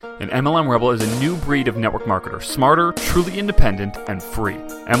An MLM Rebel is a new breed of network marketer, smarter, truly independent, and free.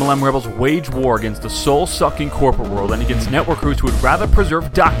 MLM Rebels wage war against the soul-sucking corporate world and against networkers who would rather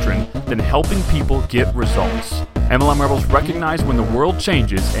preserve doctrine than helping people get results. MLM Rebels recognize when the world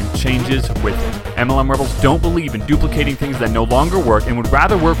changes and changes with it. MLM Rebels don't believe in duplicating things that no longer work and would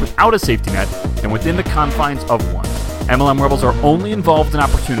rather work without a safety net than within the confines of one. MLM Rebels are only involved in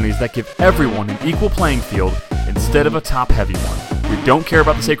opportunities that give everyone an equal playing field instead of a top-heavy one. We don't care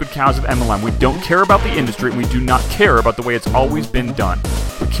about the sacred cows of MLM. We don't care about the industry. And we do not care about the way it's always been done.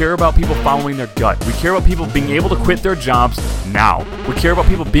 We care about people following their gut. We care about people being able to quit their jobs now. We care about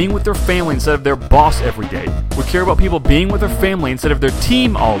people being with their family instead of their boss every day. We care about people being with their family instead of their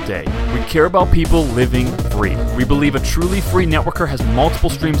team all day. We care about people living free. We believe a truly free networker has multiple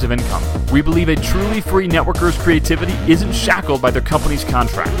streams of income. We believe a truly free networker's creativity isn't shackled by their company's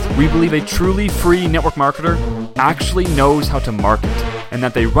contract. We believe a truly free network marketer actually knows how to market and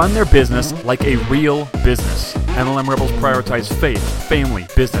that they run their business like a real business. MLM Rebels prioritize faith, family,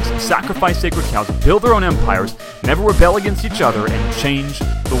 business, sacrifice sacred cows, build their own empires, never rebel against each other, and change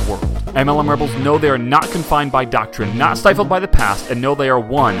the world. MLM Rebels know they are not confined by doctrine, not stifled by the past, and know they are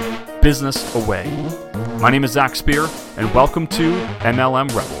one business away. My name is Zach Spear, and welcome to MLM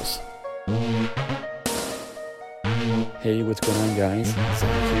Rebels. Hey, what's going on, guys?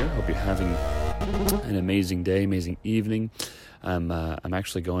 Zach here. Hope you're having an amazing day, amazing evening. I'm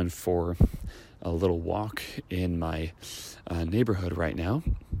actually going for a little walk in my neighborhood right now.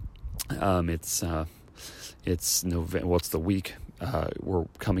 It's November. Well, it's the week. We're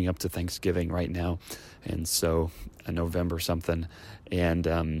coming up to Thanksgiving right now, and so November something. And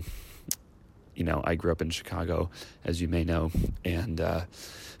I grew up in Chicago, as you may know, and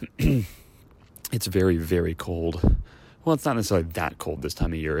it's very, very cold. Well, it's not necessarily that cold this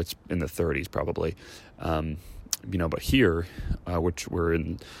time of year. It's in the 30s probably. But here, which we're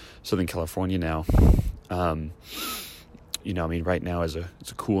in Southern California now, right now it's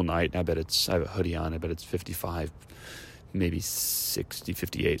a cool night. I have a hoodie on. I bet it's 55, maybe 60,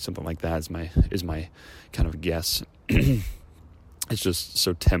 58, something like that is my kind of guess. It's just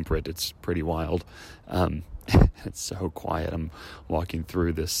so temperate. It's pretty wild. It's so quiet. I'm walking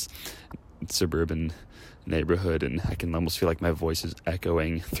through this suburban neighborhood, and I can almost feel like my voice is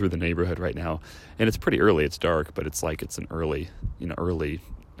echoing through the neighborhood right now. And it's pretty early. It's dark, but it's like it's an early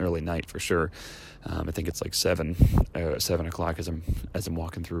night for sure. I think it's like 7 o'clock as I'm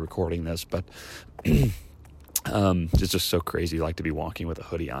walking through recording this. But it's just so crazy. Like to be walking with a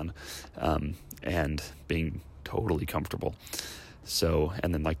hoodie on, and being totally comfortable. So,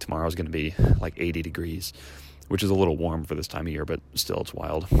 and then like tomorrow's going to be like 80 degrees, which is a little warm for this time of year, but still it's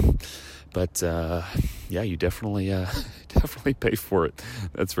wild. But you definitely pay for it.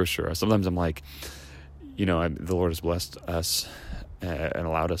 That's for sure. Sometimes I'm like, the Lord has blessed us and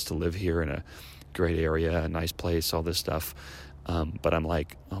allowed us to live here in a great area, a nice place, all this stuff. But I'm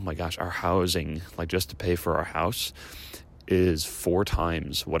like, oh my gosh, our housing, like just to pay for our house, is 4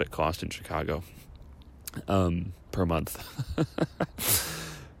 times what it cost in Chicago per month.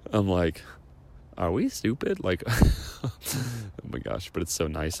 I'm like, are we stupid? Like, oh my gosh, but it's so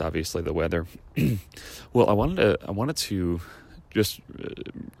nice, obviously, the weather. Well, I wanted to just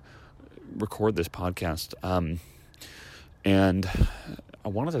record this podcast, and I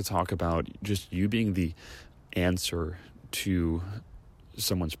wanted to talk about just you being the answer to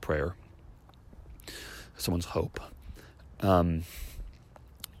someone's prayer, someone's hope.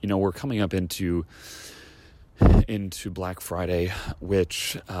 We're coming up into Black Friday,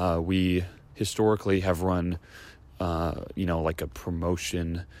 which we historically have run, like a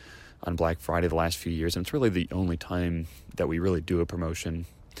promotion on Black Friday the last few years. And it's really the only time that we really do a promotion.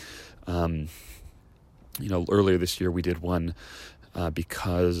 Earlier this year we did one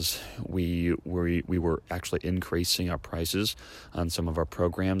because we were actually increasing our prices on some of our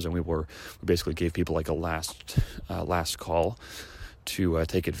programs, and we basically gave people like a last call to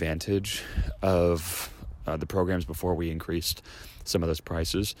take advantage of the programs before we increased some of those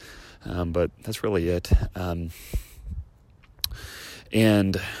prices. But that's really it.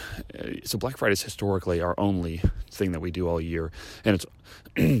 And so Black Friday is historically our only thing that we do all year. And it's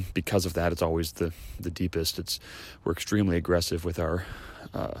because of that, it's always the deepest. We're extremely aggressive with our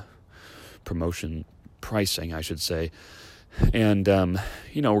promotion pricing, I should say. And,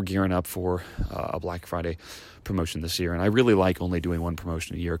 we're gearing up for a Black Friday promotion this year. And I really like only doing one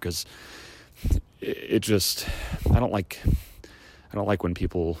promotion a year because I don't like when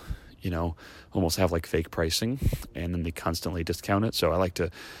people, almost have like fake pricing and then they constantly discount it. So I like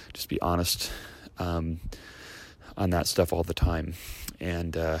to just be honest on that stuff all the time.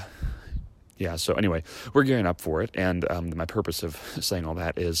 And yeah, so anyway, we're gearing up for it, and my purpose of saying all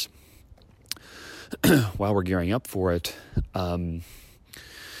that is, while we're gearing up for it, so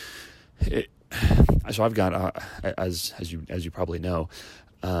I've got, as you probably know,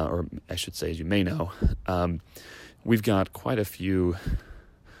 or I should say, as you may know, we've got quite a few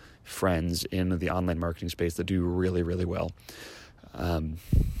friends in the online marketing space that do really, really well,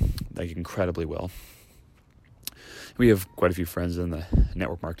 like incredibly well. We have quite a few friends in the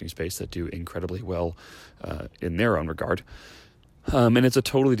network marketing space that do incredibly well in their own regard. And it's a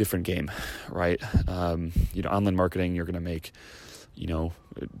totally different game, right? Online marketing, you're going to make,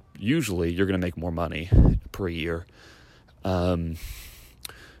 usually you're going to make more money per year. But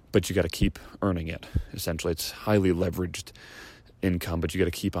you got to keep earning it. Essentially, it's highly leveraged income, but you got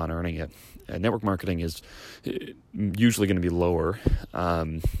to keep on earning it. Network marketing is usually going to be lower.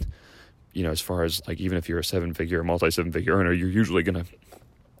 As far as like, even if you're a multi-seven-figure earner, you're usually going to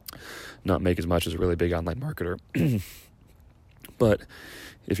not make as much as a really big online marketer. But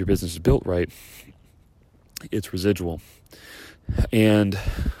if your business is built right, it's residual. And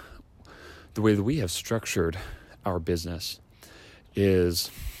the way that we have structured our business is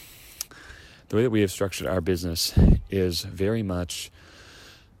very much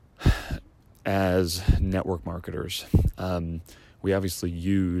as network marketers. We obviously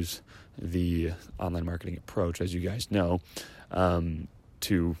use the online marketing approach, as you guys know,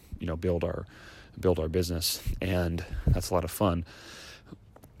 to build our business, and that's a lot of fun.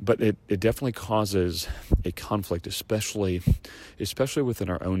 But it definitely causes a conflict, especially within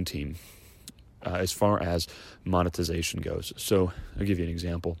our own team, as far as monetization goes. So I'll give you an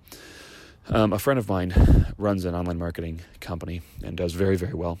example. A friend of mine runs an online marketing company and does very,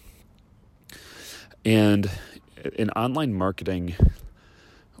 very well. And in online marketing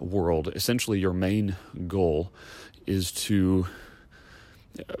world, essentially your main goal is to,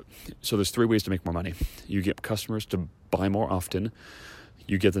 so there's three ways to make more money. You get customers to buy more often,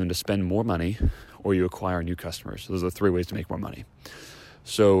 you get them to spend more money, or you acquire new customers. So those are the three ways to make more money.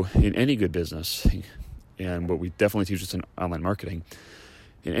 So in any good business, and what we definitely teach us in online marketing,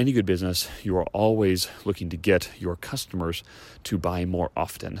 in any good business, you are always looking to get your customers to buy more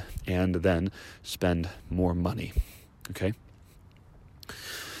often and then spend more money. Okay?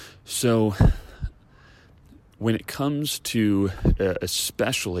 So when it comes to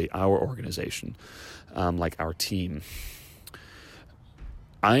especially our organization, like our team,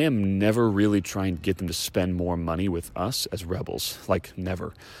 I am never really trying to get them to spend more money with us as Rebels, like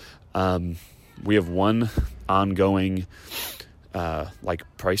never. We have one ongoing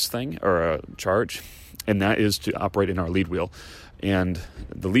price thing or a charge, and that is to operate in our lead wheel. And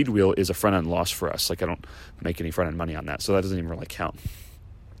the lead wheel is a front-end loss for us. Like, I don't make any front-end money on that, so that doesn't even really count.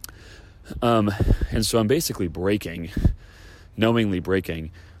 And so I'm basically knowingly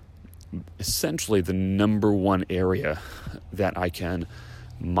breaking, essentially the number one area that I can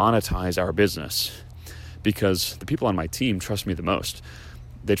monetize our business, because the people on my team trust me the most.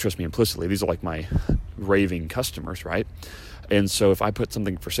 They trust me implicitly. These are like my raving customers, right? And so if I put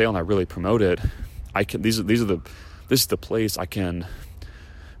something for sale and I really promote it, I can. This is the place I can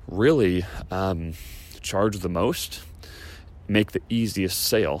really charge the most, make the easiest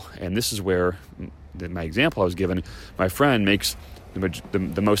sale. And this is where my example I was given, my friend makes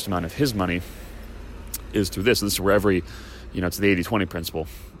the most amount of his money is through this. So this is where it's the 80-20 principle.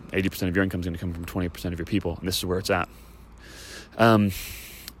 80% of your income is going to come from 20% of your people, and this is where it's at. And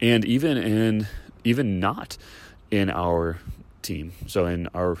even not in our team, so in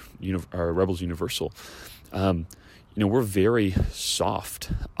our Rebels Universal, we're very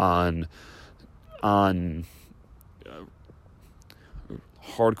soft on hardcore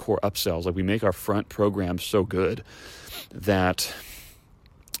upsells. Like, we make our front program so good that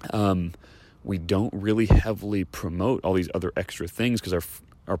we don't really heavily promote all these other extra things because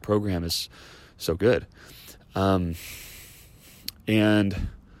our program is so good. And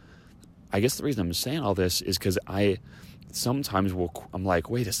I guess the reason I'm saying all this is because I'm like,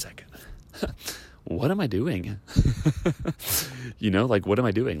 wait a second, what am I doing? What am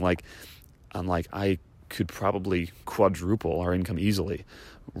I doing? I'm like, I could probably quadruple our income easily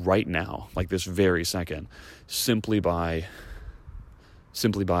right now, like this very second, simply by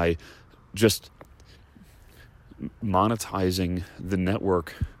just monetizing the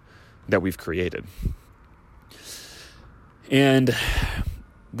network that we've created. And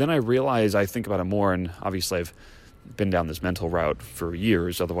then I realize, I think about it more, and obviously I've been down this mental route for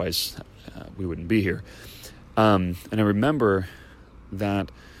years, otherwise we wouldn't be here. And I remember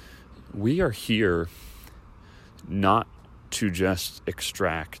that we are here not to just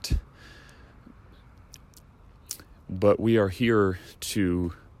extract, but we are here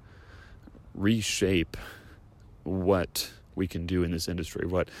to reshape what we can do in this industry,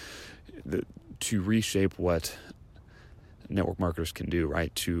 to reshape what network marketers can do,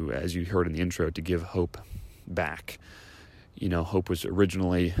 right? To, as you heard in the intro, to give hope back. Hope was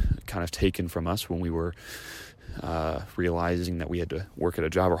originally kind of taken from us when we were realizing that we had to work at a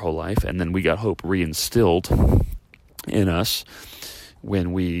job our whole life, and then we got hope reinstilled in us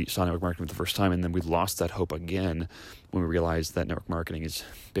when we saw network marketing for the first time, and then we lost that hope again when we realized that network marketing is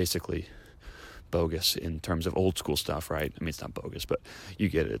basically bogus in terms of old school stuff, right? I mean, it's not bogus, but you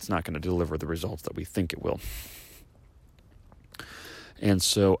get it. It's not going to deliver the results that we think it will. And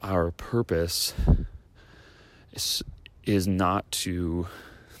so our purpose is not to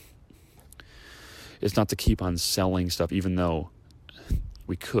keep on selling stuff, even though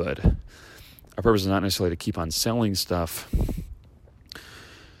we could. Our purpose is not necessarily to keep on selling stuff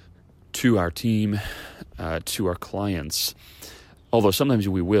to our team, to our clients, although sometimes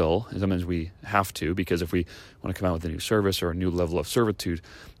we will, and sometimes we have to, because if we want to come out with a new service or a new level of servitude,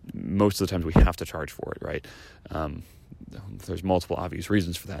 most of the times we have to charge for it, right? There's multiple obvious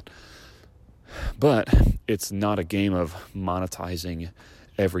reasons for that. But it's not a game of monetizing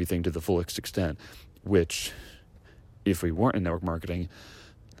everything to the fullest extent, which, if we weren't in network marketing,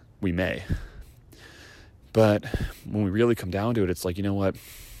 we may. But when we really come down to it, it's like, you know what?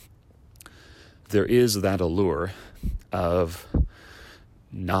 There is that allure of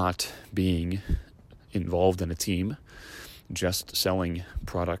not being involved in a team, just selling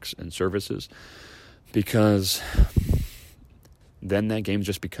products and services, because then that game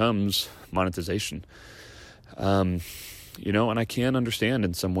just becomes monetization. And I can understand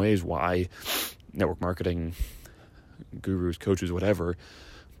in some ways why network marketing gurus, coaches, whatever,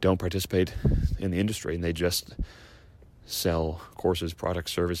 don't participate in the industry, and they just sell courses,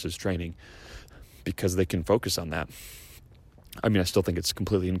 products, services, training, because they can focus on that. I mean, I still think it's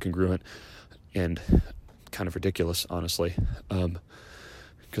completely incongruent and kind of ridiculous, honestly,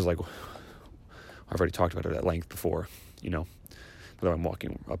 because I've already talked about it at length before, although I'm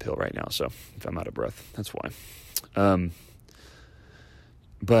walking uphill right now, so if I'm out of breath, that's why.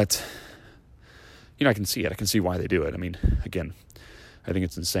 But I can see it. I can see why they do it. I mean, again, I think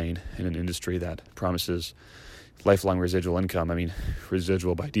it's insane in an industry that promises lifelong residual income. I mean,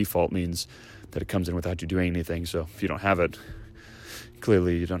 residual by default means that it comes in without you doing anything. So if you don't have it,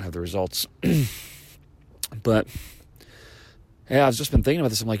 clearly you don't have the results. But yeah, I've just been thinking about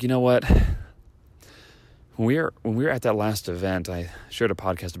this. I'm like, you know what? When we were at that last event, I shared a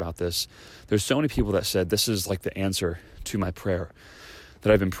podcast about this. There's so many people that said this is like the answer to my prayer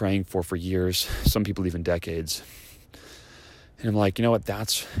that I've been praying for years, some people even decades. And I'm like, you know what?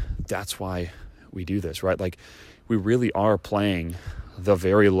 That's why we do this, right? Like, we really are playing the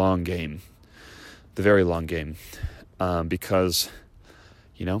very long game, because,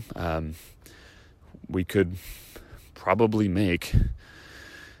 we could probably make,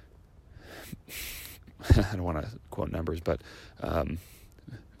 I don't want to quote numbers, but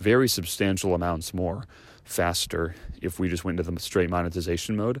very substantial amounts more faster if we just went into the straight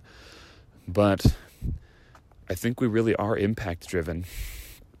monetization mode. But I think we really are impact driven,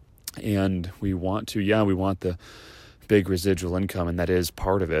 and we want the big residual income, and that is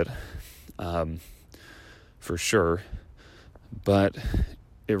part of it, for sure. But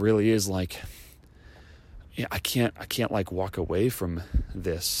it really is like, I can't like walk away from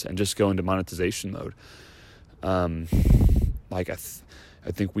this and just go into monetization mode. I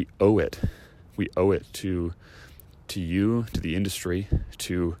think we owe it to you, to the industry,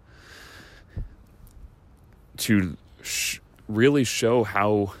 to really show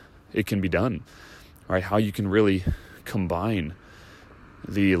how it can be done, right? How you can really combine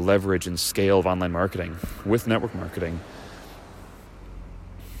the leverage and scale of online marketing with network marketing.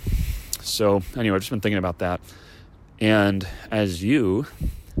 So anyway, I've just been thinking about that. And as you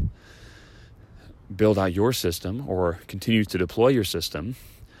build out your system or continue to deploy your system,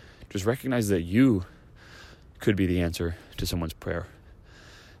 just recognize that you could be the answer to someone's prayer.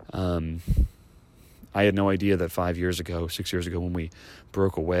 I had no idea that 6 years ago, when we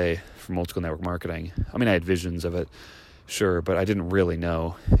broke away from old school network marketing, I mean, I had visions of it, sure, but I didn't really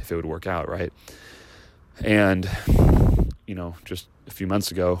know if it would work out, right? And, just a few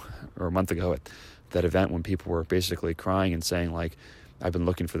months ago or a month ago at that event, when people were basically crying and saying, like, I've been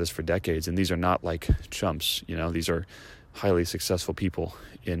looking for this for decades, and these are not like chumps, these are highly successful people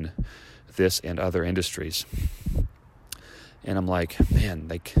in this and other industries. And I'm like, man,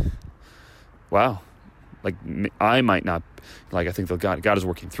 like, wow. Like, I might not, like, I think that God is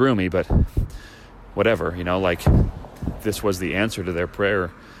working through me, but whatever, like, this was the answer to their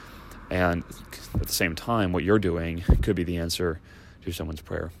prayer. And at the same time, what you're doing could be the answer do someone's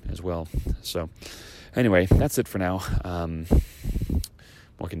prayer as well. So anyway, that's it for now.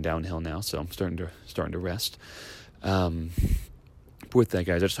 Walking downhill now, so I'm starting to rest. With that,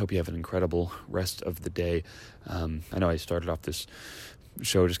 guys, I just hope you have an incredible rest of the day. I know I started off this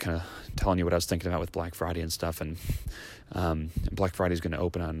show just kind of telling you what I was thinking about with Black Friday and stuff, and Black Friday is going to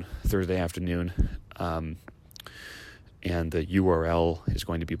open on Thursday afternoon, and the URL is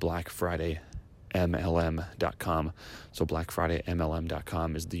going to be blackfridaymlm.com. So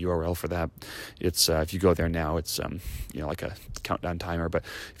blackfridaymlm.com is the URL for that. It's if you go there now, it's like a countdown timer. But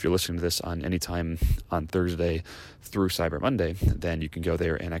if you're listening to this on any time on Thursday through Cyber Monday, then you can go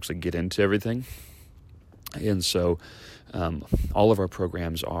there and actually get into everything. And so all of our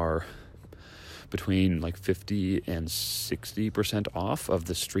programs are between like 50 and 60% off of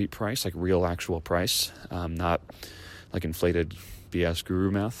the street price, like real actual price, not like inflated BS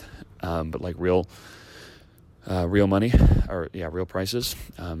guru math, but like real money, or real prices.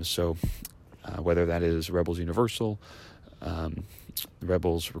 So whether that is Rebels Universal, the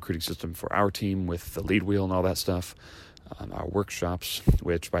Rebels recruiting system for our team with the lead wheel and all that stuff, our workshops,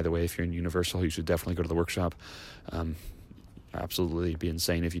 which, by the way, if you're in Universal, you should definitely go to the workshop. Absolutely be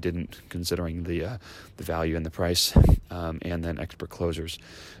insane if you didn't, considering the value and the price. And then expert closers,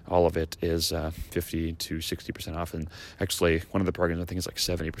 all of it is 50 to 60% off. And actually, one of the programs I think is like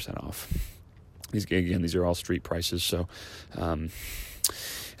 70% off. These are all street prices. So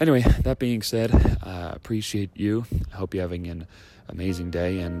anyway, that being said, appreciate you. I hope you're having an amazing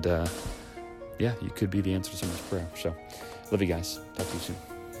day. And you could be the answer to someone's prayer. So love you guys. Talk to you soon.